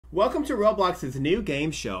Welcome to Roblox's new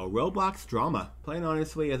game show, Roblox Drama. Playing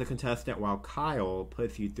honestly as a contestant while Kyle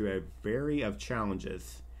puts you through a variety of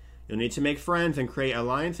challenges. You'll need to make friends and create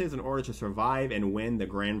alliances in order to survive and win the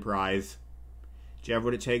grand prize. Do you have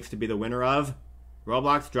what it takes to be the winner of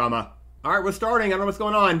Roblox Drama? Alright, we're starting. I don't know what's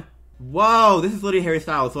going on. Whoa, this is literally Harry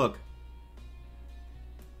Styles. Look.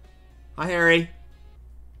 Hi, Harry.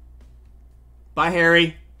 Bye,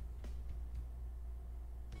 Harry.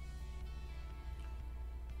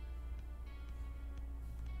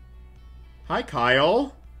 Hi,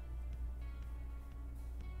 Kyle.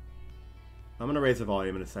 I'm gonna raise the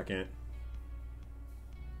volume in a second.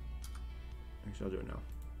 Actually, I'll do it now.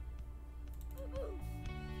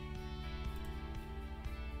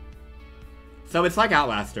 So it's like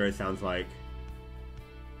Outlaster, it sounds like.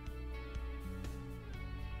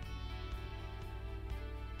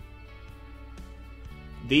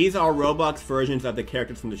 These are Roblox versions of the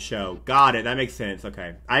characters from the show. Got it, that makes sense.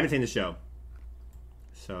 Okay. I haven't seen the show.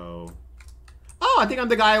 So... Oh, I think I'm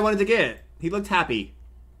the guy I wanted to get. He looked happy.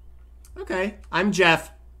 Okay. I'm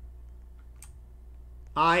Jeff.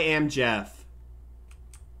 I am Jeff.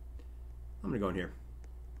 I'm gonna go in here.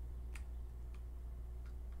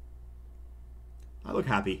 I look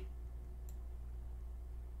happy.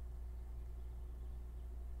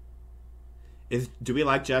 Do we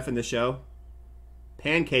like Jeff in the show?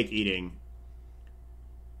 Pancake eating.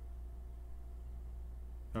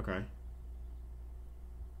 Okay.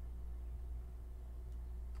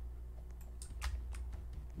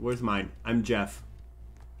 Where's mine? I'm Jeff.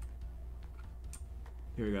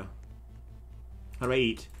 Here we go. How do I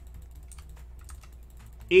eat?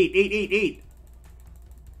 Eat, eat, eat, eat!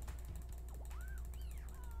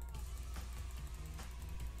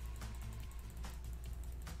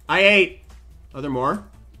 I ate! Are there more?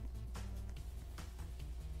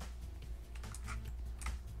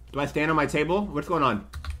 Do I stand on my table? What's going on?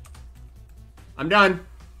 I'm done.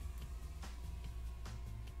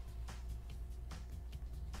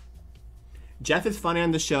 Jeff is funny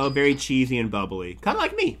on the show, very cheesy and bubbly. Kind of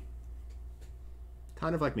like me.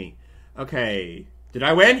 Kind of like me. Okay. Did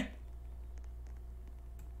I win?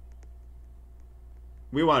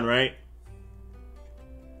 We won, right?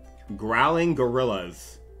 Growling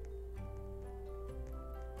gorillas.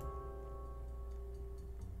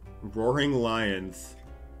 Roaring lions.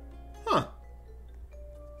 Huh.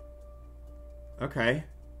 Okay.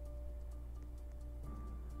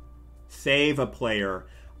 Save a player.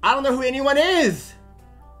 I don't know who anyone is!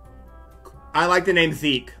 I like the name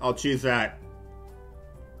Zeke. I'll choose that.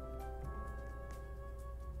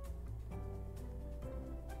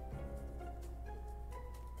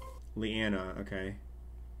 Leanna, okay.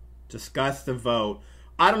 Discuss the vote.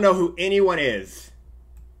 I don't know who anyone is.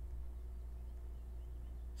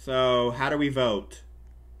 So, how do we vote?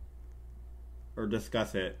 Or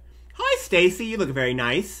discuss it? Hi, Stacy. You look very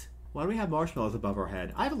nice. Why do we have marshmallows above our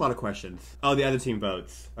head? I have a lot of questions. Oh, the other team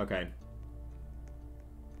votes. Okay.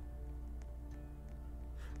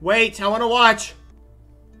 Wait, I want to watch.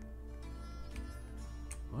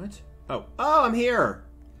 What? Oh. Oh, I'm here.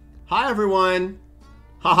 Hi, everyone.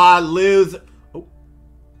 Haha, lose. Oh.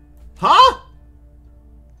 Huh?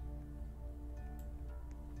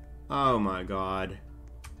 Oh, my God.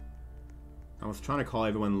 I was trying to call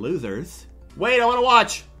everyone losers. Wait, I want to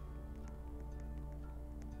watch.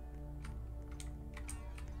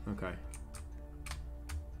 Okay.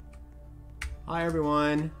 Hi,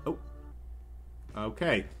 everyone. Oh.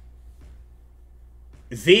 Okay.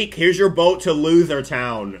 Zeke, here's your boat to Loser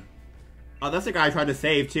Town. Oh, that's the guy I tried to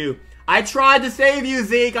save, too. I tried to save you,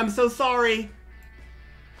 Zeke. I'm so sorry.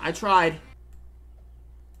 I tried.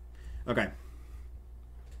 Okay.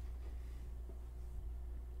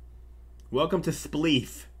 Welcome to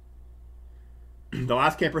Spleef. The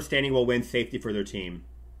last camper standing will win safety for their team.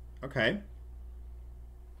 Okay.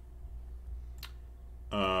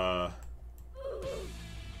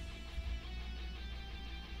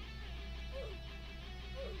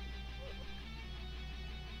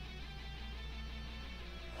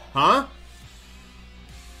 Huh?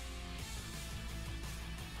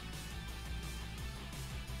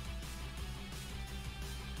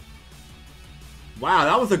 Wow,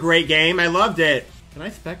 that was a great game. I loved it. Can I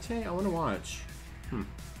spectate? I want to watch. Can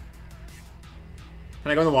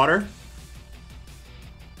I go in the water?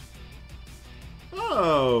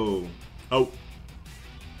 Oh. Oh.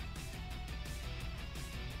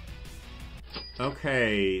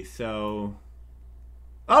 Okay, so...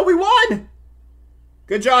 Oh, we won!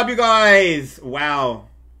 Good job, you guys! Wow.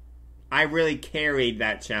 I really carried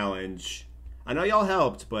that challenge. I know y'all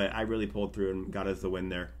helped, but I really pulled through and got us the win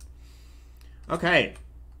there. Okay.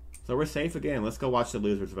 So we're safe again. Let's go watch the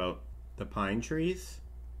losers vote. The pine trees?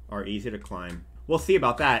 are easy to climb. We'll see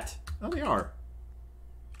about that. Oh, they are.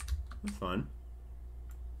 That's fun.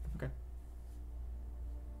 Okay.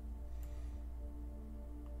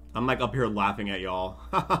 I'm like up here laughing at y'all.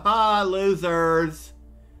 Ha ha ha, losers.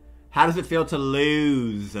 How does it feel to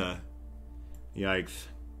lose? Yikes.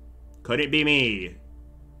 Could it be me?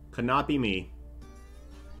 Could not be me.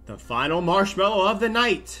 The final marshmallow of the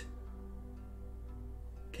night.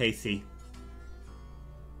 Casey.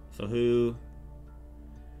 So who?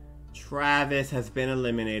 Travis has been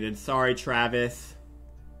eliminated. Sorry, Travis.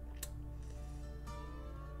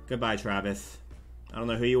 Goodbye, Travis. I don't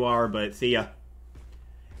know who you are, but see ya.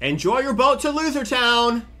 Enjoy your boat to Loser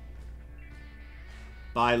Town.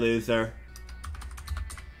 Bye, loser.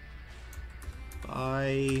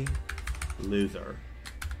 Bye, loser.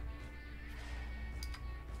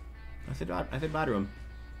 I said bye to him.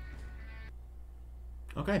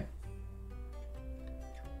 Okay.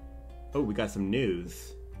 Oh, we got some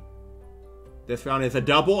news. This round is a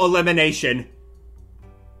double elimination.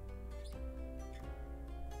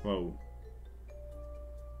 Whoa.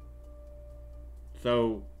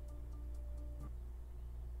 So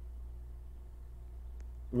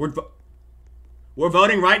we're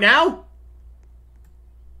voting right now?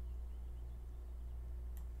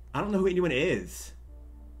 I don't know who anyone is.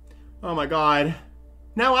 Oh my god.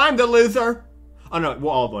 Now I'm the loser. Oh no,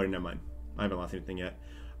 we're all voting, never mind. I haven't lost anything yet.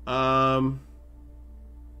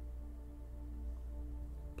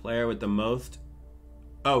 Player with the most.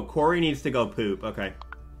 Oh, Corey needs to go poop. Okay.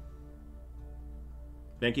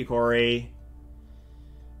 Thank you, Corey.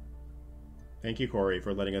 Thank you, Corey,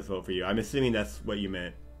 for letting us vote for you. I'm assuming that's what you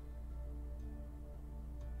meant.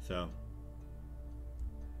 So.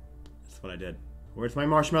 That's what I did. Where's my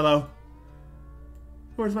marshmallow?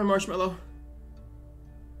 Where's my marshmallow?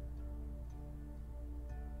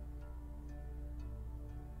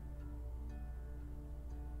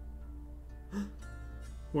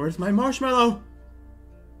 Where's my marshmallow?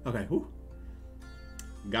 Okay, whew.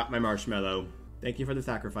 Got my marshmallow. Thank you for the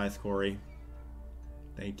sacrifice, Corey.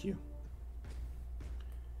 Thank you.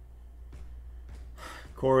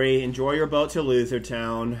 Corey, enjoy your boat to Loser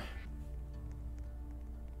Town.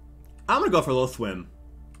 I'm gonna go for a little swim.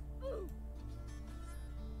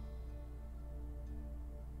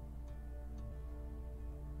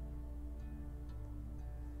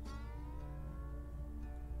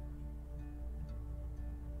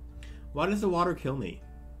 Why does the water kill me?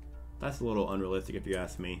 That's a little unrealistic if you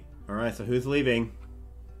ask me. Alright, so who's leaving?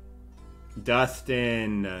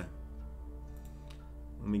 Dustin. Let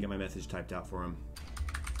me get my message typed out for him.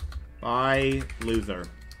 Bye, loser.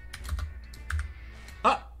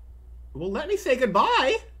 Well, let me say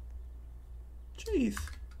goodbye. Jeez.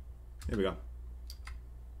 There we go.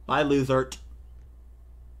 Bye, loser.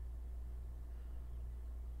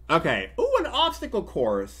 Okay. Ooh, an obstacle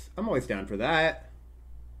course. I'm always down for that.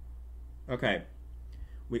 Okay.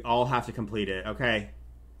 We all have to complete it. Okay.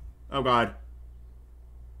 Oh, God.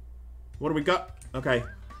 What do we got? Okay.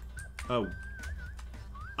 Oh.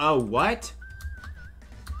 Oh, what?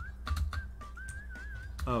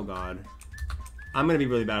 Oh, God. I'm gonna be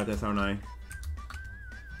really bad at this, aren't I?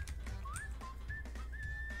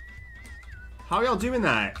 How are y'all doing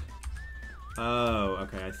that? Oh,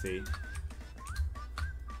 okay, I see.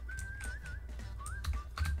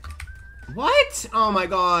 What? Oh, my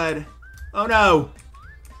God. Oh, no.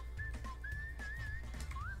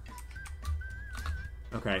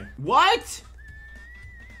 Okay. What?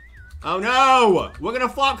 Oh, no. We're gonna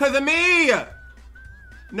flop because of me.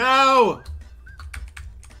 No.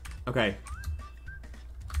 Okay.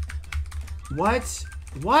 What?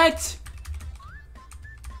 What?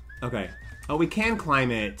 Okay. Oh, we can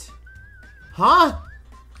climb it. Huh?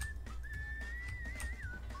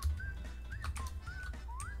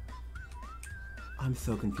 I'm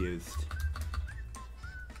so confused.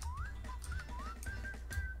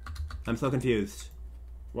 I'm so confused.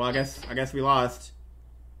 Well, I guess we lost.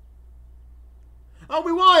 Oh,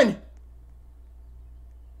 we won!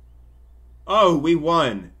 Oh, we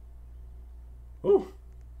won. Ooh.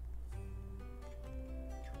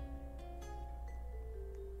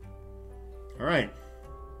 Alright.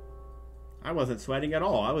 I wasn't sweating at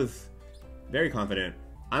all. I was very confident.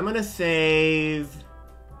 I'm gonna save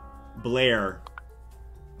Blair.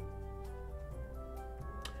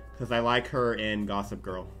 Because I like her in Gossip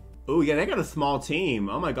Girl. Ooh, yeah, they got a small team.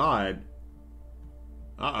 Oh my god.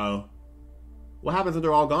 Uh-oh. What happens when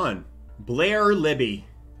they're all gone? Blair or Libby?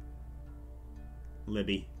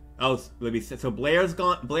 Libby. Oh, Libby. So Blair's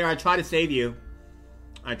gone. Blair, I tried to save you.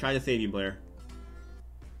 I tried to save you, Blair.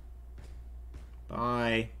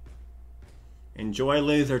 Bye. Enjoy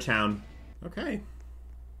Loser Town. Okay.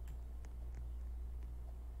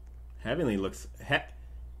 Heavenly looks... How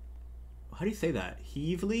do you say that?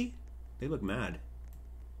 Heavily? They look mad.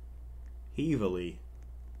 Heavily.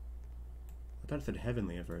 I thought it said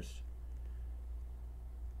heavenly at first.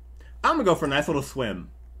 I'm gonna go for a nice little swim.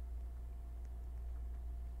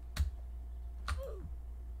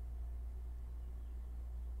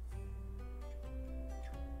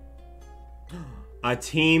 A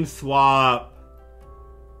team swap.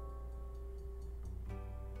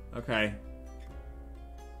 Okay.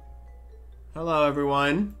 Hello,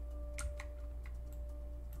 everyone.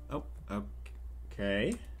 Oh,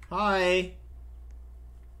 okay. Hi.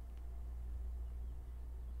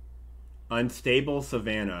 Unstable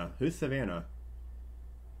Savannah. Who's Savannah?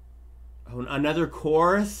 Oh, another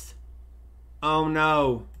course? Oh,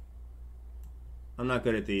 no. I'm not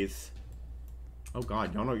good at these. Oh,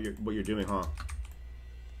 God. Y'all know what you're doing, huh?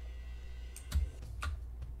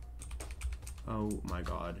 Oh, my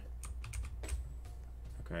God.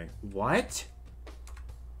 Okay. What?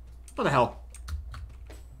 What the hell?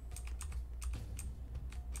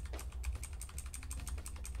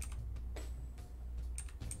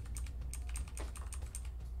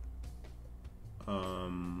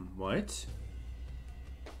 What?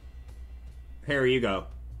 Harry, you go.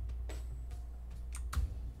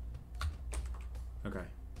 Okay.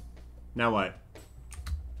 Now what?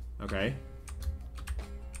 Okay.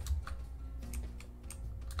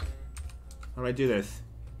 How do I do this?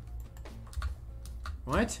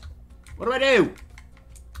 What? What do I do?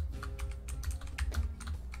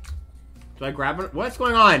 Do I grab it? What's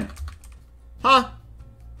going on? Huh?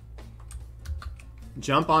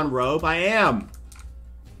 Jump on rope? I am.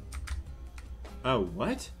 Oh,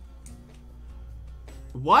 what?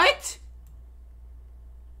 What?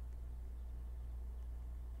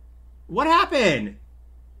 What happened?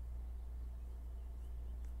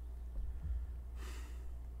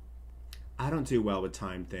 I don't do well with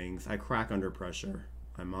timed things. I crack under pressure.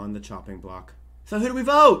 I'm on the chopping block. So who do we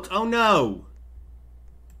vote? Oh no.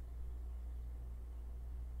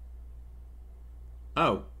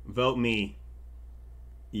 Oh, vote me.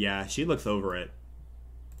 Yeah, she looks over it.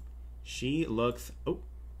 She looks... Oh.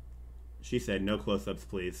 She said no close-ups,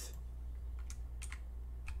 please.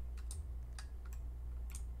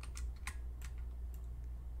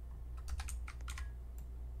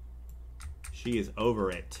 She is over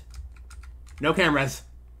it. No cameras.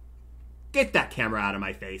 Get that camera out of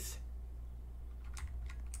my face.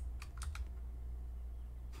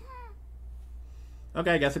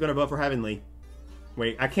 Okay, I guess I'm gonna vote for Heavenly.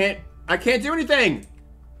 Wait, I can't do anything!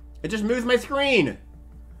 It just moves my screen!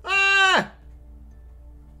 Ah!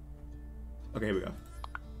 Okay, here we go.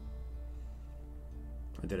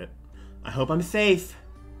 I did it. I hope I'm safe.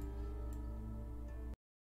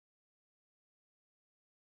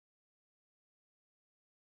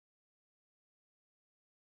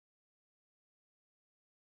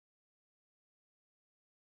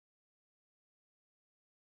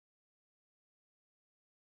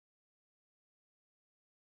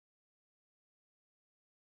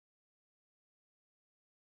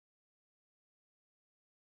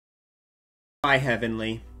 Bye,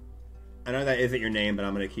 Heavenly. I know that isn't your name, but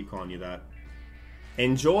I'm going to keep calling you that.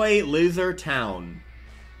 Enjoy Loser Town.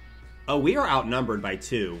 Oh, we are outnumbered by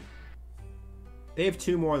 2. They have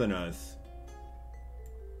 2 more than us.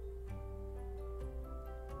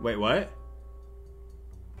 Wait, what?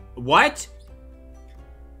 What?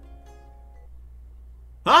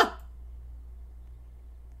 Huh?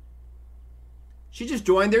 She just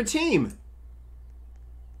joined their team.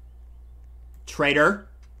 Traitor.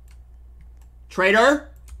 Traitor!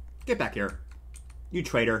 Get back here. You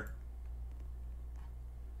traitor.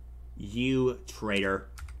 You traitor.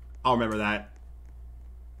 I'll remember that.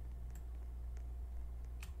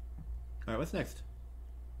 Alright, what's next?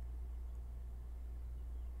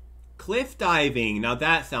 Cliff diving. Now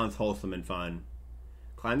that sounds wholesome and fun.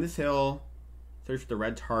 Climb this hill. Search for the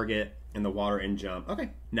red target in the water and jump.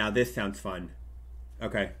 Okay. Now this sounds fun.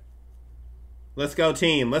 Okay. Let's go,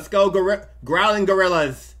 team. Let's go, growling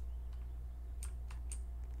gorillas.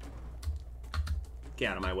 Get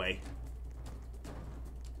out of my way.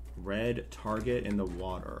 Red target in the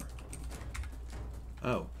water.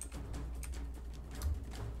 Oh.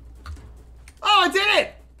 Oh, I did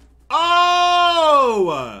it!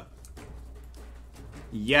 Oh!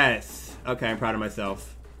 Yes. Okay, I'm proud of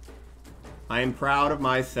myself. I am proud of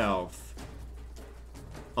myself.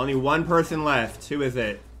 Only one person left. Who is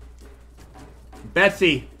it?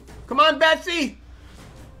 Betsy. Come on, Betsy!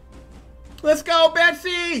 Let's go,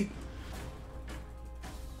 Betsy!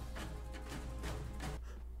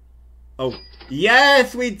 Oh,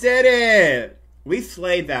 yes, we did it! We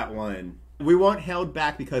slayed that one. We weren't held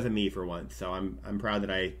back because of me for once, so I'm proud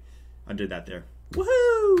that I I did that there.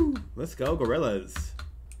 Woohoo! Let's go, gorillas.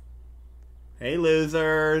 Hey,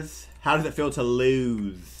 losers. How does it feel to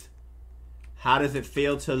lose? How does it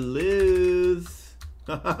feel to lose?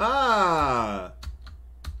 Ha ha ha!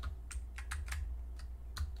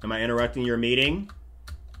 Am I interrupting your meeting?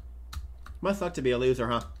 Must suck to be a loser,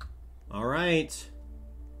 huh? Alright.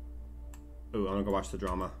 Ooh, I'm gonna go watch the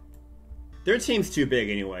drama. Their team's too big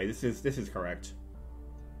anyway. This is correct.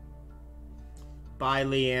 Bye,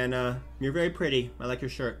 Leanna. You're very pretty. I like your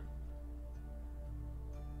shirt.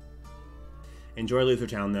 Enjoy Loser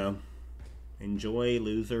Town, though. Enjoy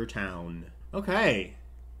Loser Town. Okay.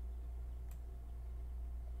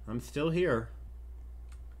 I'm still here.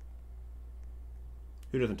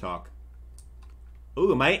 Who doesn't talk?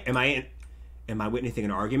 Ooh, am I witnessing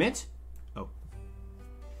an argument? Oh.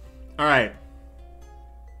 Alright.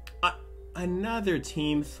 Another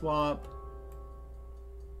team swap.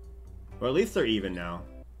 Or at least they're even now.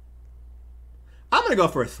 I'm gonna go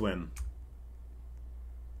for a swim.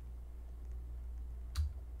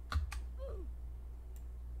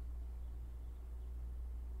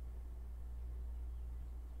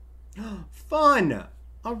 Fun!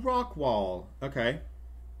 A rock wall. Okay.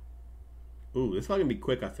 Ooh, this is probably gonna be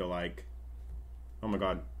quick, I feel like. Oh my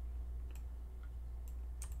god.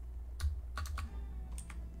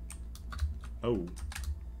 Oh.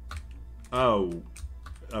 Oh.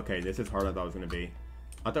 Okay, this is harder than I thought it was gonna be.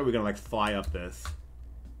 I thought we were gonna like fly up this.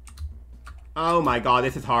 Oh my god,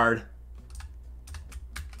 this is hard.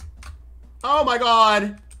 Oh my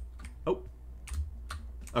god! Oh.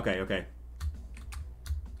 Okay, okay.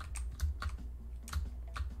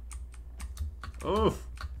 Oof.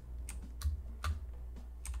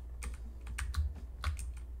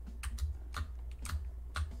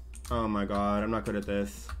 Oh my god, I'm not good at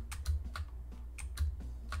this.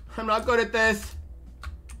 I'm not good at this.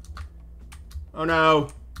 Oh no.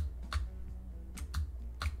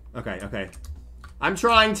 Okay, okay. I'm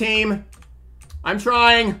trying, team. I'm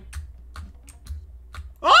trying.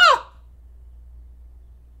 Ah!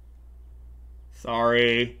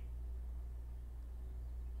 Sorry.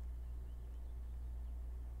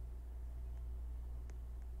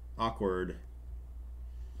 Awkward.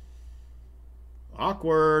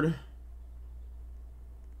 Awkward.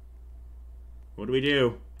 What do we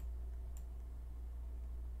do?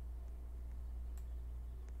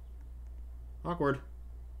 Awkward.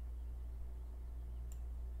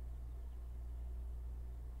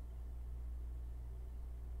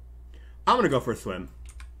 I'm gonna go for a swim.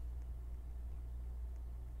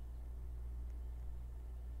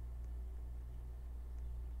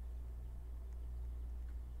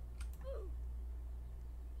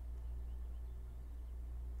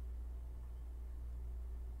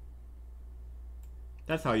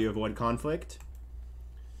 That's how you avoid conflict.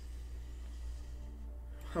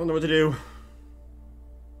 I don't know what to do.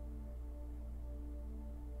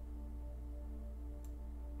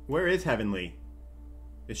 Where is Heavenly?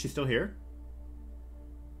 Is she still here?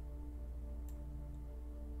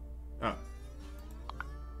 Oh.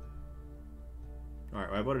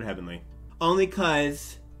 Alright, well, I voted Heavenly. Only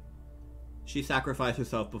cause she sacrificed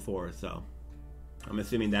herself before, so I'm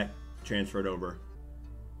assuming that transferred over.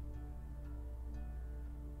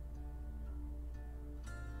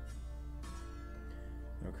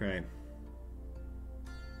 Okay.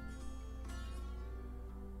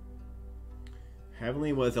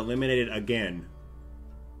 Heavenly was eliminated again.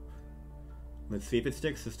 Let's see if it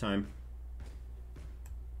sticks this time.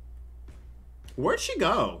 Where'd she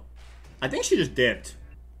go? I think she just dipped.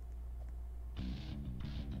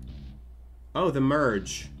 Oh, the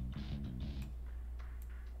merge.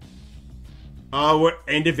 Oh, we're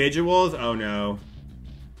individuals? Oh no.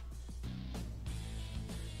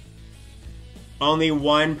 Only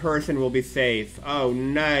one person will be safe. Oh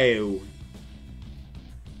no.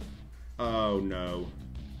 Oh no.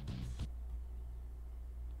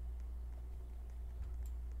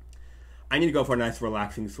 I need to go for a nice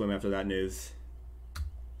relaxing swim after that news.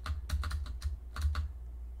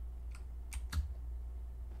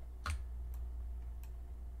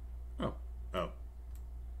 Oh. Oh.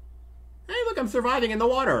 Hey, look, I'm surviving in the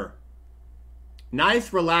water.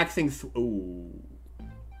 Nice relaxing ooh.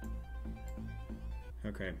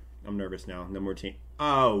 Okay, I'm nervous now. No more team.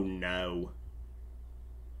 Oh no.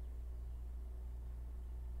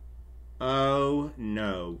 Oh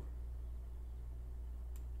no.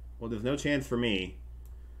 Well, there's no chance for me.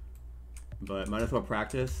 But might as well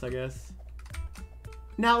practice, I guess.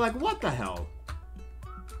 Now, like, what the hell?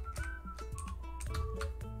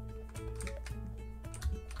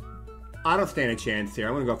 I don't stand a chance here.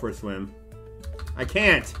 I'm gonna go for a swim. I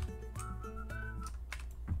can't.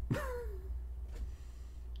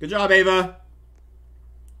 Good job, Ava.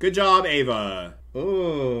 Good job, Ava.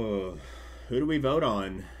 Oh, who do we vote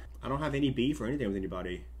on? I don't have any beef or anything with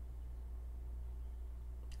anybody.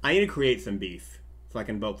 I need to create some beef so I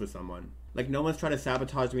can vote for someone. Like, no one's tried to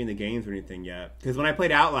sabotage me in the games or anything yet. Because when I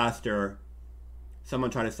played Outlaster, someone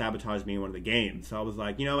tried to sabotage me in one of the games. So I was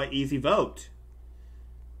like, you know what, easy vote.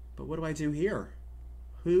 But what do I do here?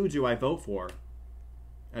 Who do I vote for?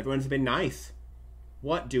 Everyone's been nice.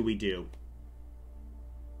 What do we do?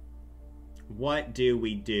 What do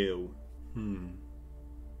we do?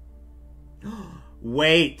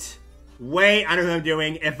 Wait. Wait, I know who I'm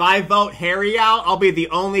doing. If I vote Harry out, I'll be the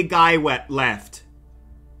only guy left.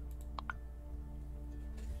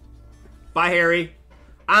 Bye, Harry.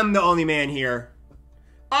 I'm the only man here.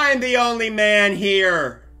 I'm the only man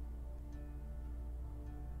here.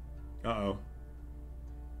 Uh-oh.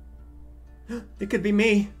 It could be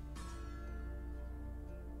me.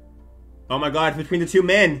 Oh my god, it's between the two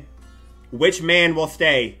men. Which man will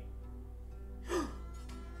stay?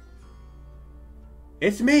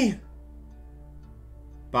 It's me.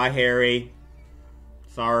 Bye, Harry.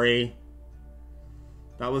 Sorry.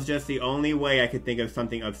 That was just the only way I could think of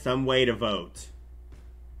some way to vote.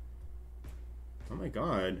 Oh my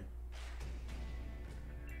god.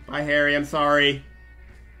 Bye, Harry, I'm sorry.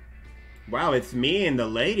 Wow, it's me and the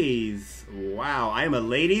ladies. Wow, I am a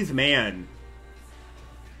ladies' man.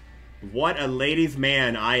 What a ladies'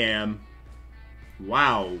 man I am.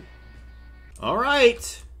 Wow.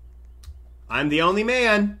 Alright. I'm the only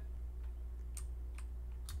man.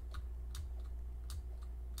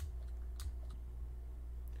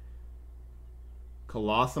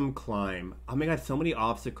 Colossum Climb. Oh my god, so many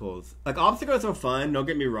obstacles. Like, obstacles are fun, don't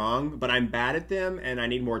get me wrong, but I'm bad at them and I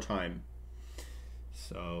need more time.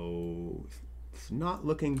 So, it's not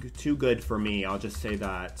looking too good for me, I'll just say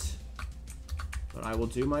that. But I will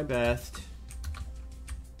do my best.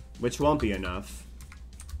 Which won't be enough.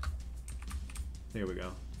 There we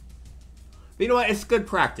go. But you know what? It's good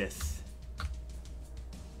practice.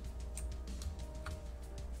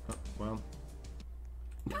 Oh, well.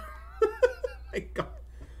 My god.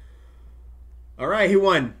 Alright, who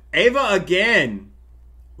won? Ava again.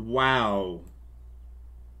 Wow.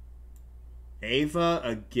 Ava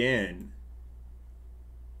again.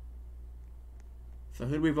 So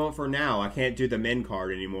who do we vote for now? I can't do the men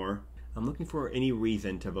card anymore. I'm looking for any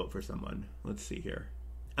reason to vote for someone. Let's see here.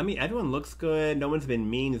 I mean, everyone looks good. No one's been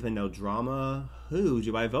mean. There's been no drama. Who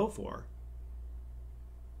do I vote for?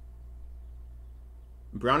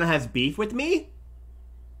 Brianna has beef with me?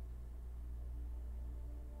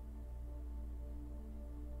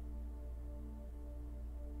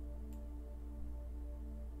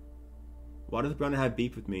 Why does Brianna have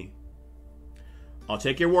beef with me? I'll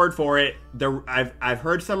take your word for it. I've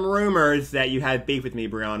heard some rumors that you had beef with me,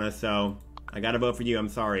 Brianna, so I gotta vote for you. I'm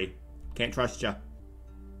sorry. Can't trust ya.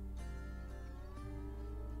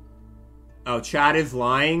 Oh, Chad is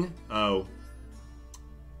lying? Oh.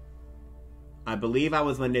 I believe I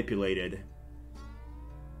was manipulated.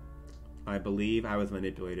 I believe I was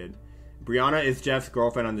manipulated. Brianna is Jeff's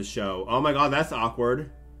girlfriend on the show. Oh my god, that's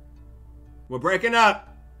awkward. We're breaking up.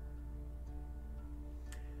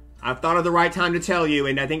 I've thought of the right time to tell you,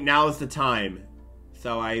 and I think now is the time.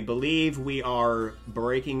 So I believe we are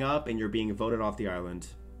breaking up, and you're being voted off the island.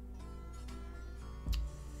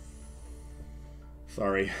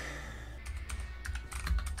 Sorry.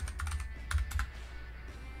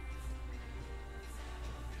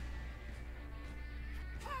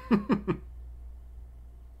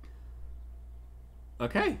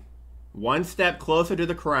 Okay. One step closer to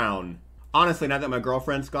the crown. Honestly, now that my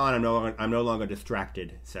girlfriend's gone, I'm no longer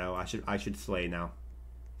distracted. So I should slay now.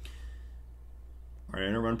 Alright,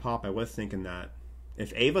 I'm gonna run pop. I was thinking that.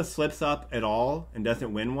 If Ava slips up at all and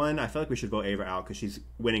doesn't win one, I feel like we should vote Ava out because she's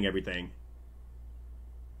winning everything.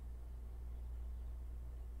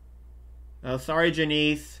 Oh, sorry,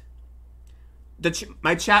 Janice.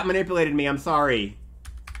 My chat manipulated me. I'm sorry.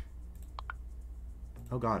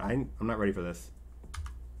 Oh god, I'm not ready for this.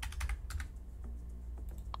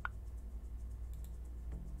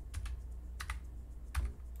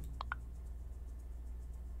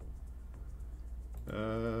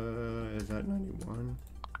 Is that 91?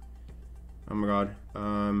 Oh my god.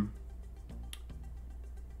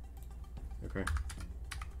 Okay.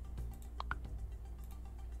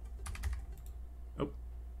 Oh.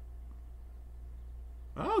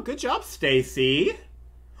 Oh, good job, Stacy.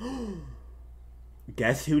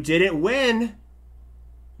 Guess who didn't win?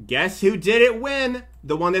 Guess who didn't win?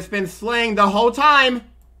 The one that's been slaying the whole time.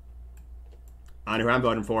 I know who I'm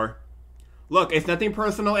voting for. Look, it's nothing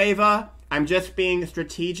personal, Ava. I'm just being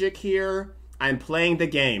strategic here. I'm playing the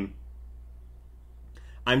game.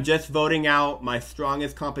 I'm just voting out my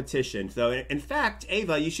strongest competition. So, in fact,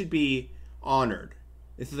 Ava, you should be honored.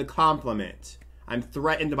 This is a compliment. I'm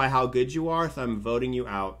threatened by how good you are, so I'm voting you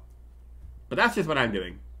out. But that's just what I'm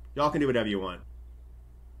doing. Y'all can do whatever you want.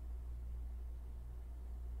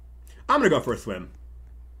 I'm gonna go for a swim.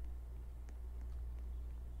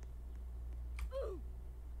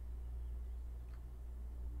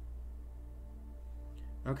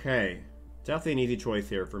 Okay. Definitely an easy choice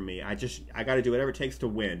here for me. I gotta do whatever it takes to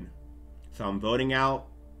win. So I'm voting out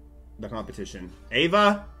the competition.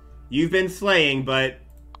 Ava, you've been slaying, but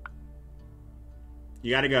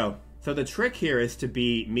you gotta go. So the trick here is to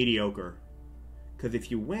be mediocre. Because if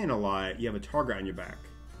you win a lot, you have a target on your back.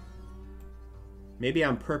 Maybe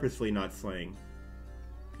I'm purposely not slaying.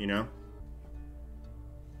 You know?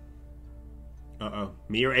 Uh-oh.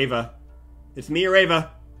 Me or Ava? It's me or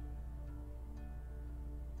Ava.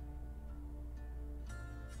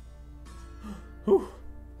 Whew.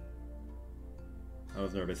 I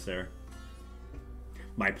was nervous there.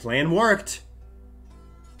 My plan worked.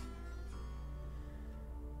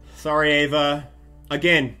 Sorry, Ava.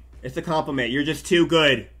 Again, it's a compliment. You're just too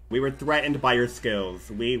good. We were threatened by your skills.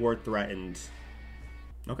 We were threatened.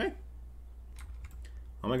 Okay.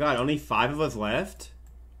 Oh my god, only 5 of us left?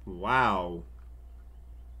 Wow.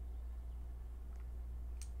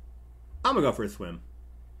 I'm gonna go for a swim.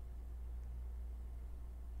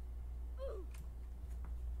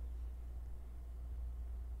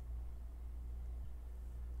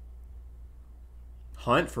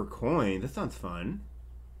 Hunt for coins. That sounds fun.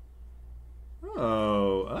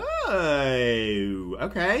 Oh,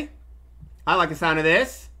 okay. I like the sound of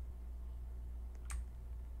this.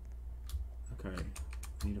 Okay,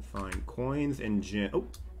 I need to find coins and gems. Oh.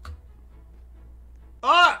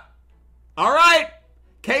 Ah! All right.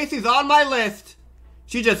 Casey's on my list.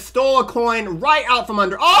 She just stole a coin right out from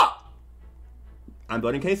under. Oh! I'm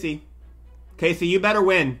voting Casey. Casey, you better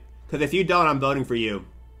win. Because if you don't, I'm voting for you.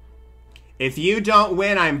 If you don't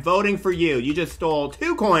win, I'm voting for you. You just stole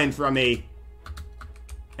 2 coins from me.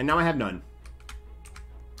 And now I have none.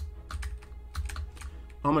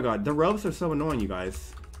 Oh my god, the ropes are so annoying, you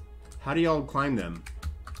guys. How do y'all climb them?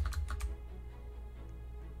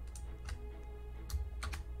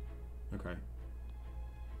 Okay.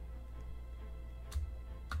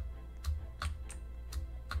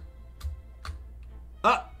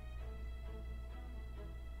 Ah!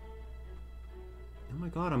 Oh my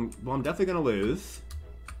god, I'm definitely gonna lose.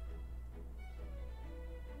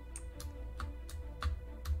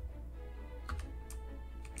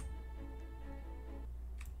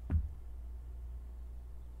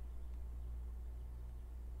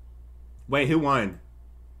 Wait, who won?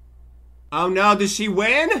 Oh no, did she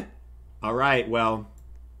win? Alright, well,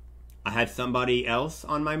 I had somebody else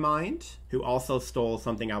on my mind who also stole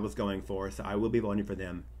something I was going for, so I will be voting for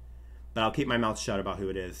them. But I'll keep my mouth shut about who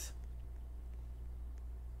it is.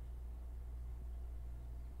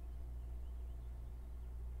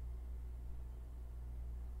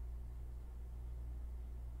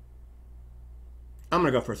 I'm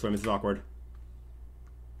gonna go for a swim. This is awkward.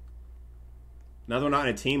 Now that we're not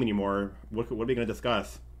in a team anymore, what are we gonna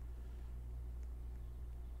discuss?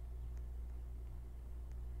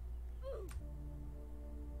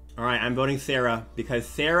 Alright, I'm voting Sarah. Because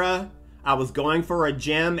Sarah, I was going for a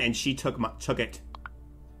gem and she took it.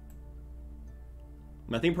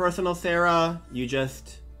 Nothing personal, Sarah. You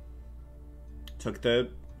just took the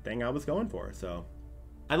thing I was going for, so.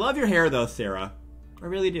 I love your hair though, Sarah. I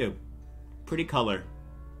really do. Pretty color.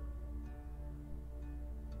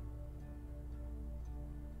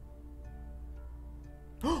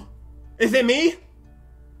 Is it me?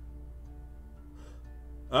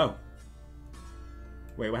 Oh.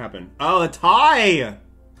 Wait, what happened? Oh, a tie!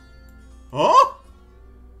 Oh?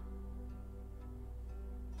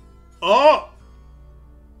 Oh!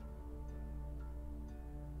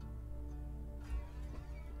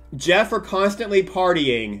 Jeff for constantly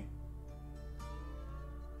partying.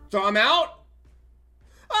 So I'm out?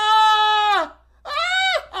 Ah!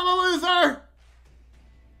 Ah! I'm a loser!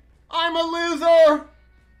 I'm a loser!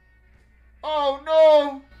 Oh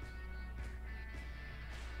no!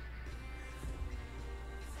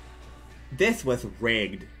 This was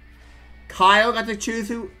rigged. Kyle got to choose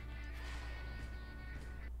who...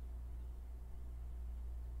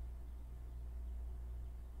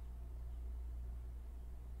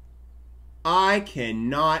 I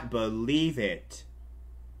cannot believe it.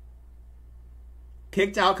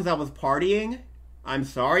 Kicked out because I was partying? I'm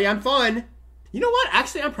sorry, I'm fun. You know what?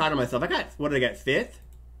 Actually, I'm proud of myself. I got, what did I get, 5th?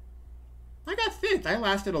 I got 5th. I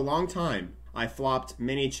lasted a long time. I flopped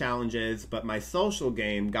many challenges, but my social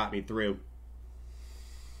game got me through.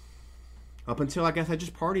 Up until I guess I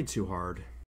just partied too hard.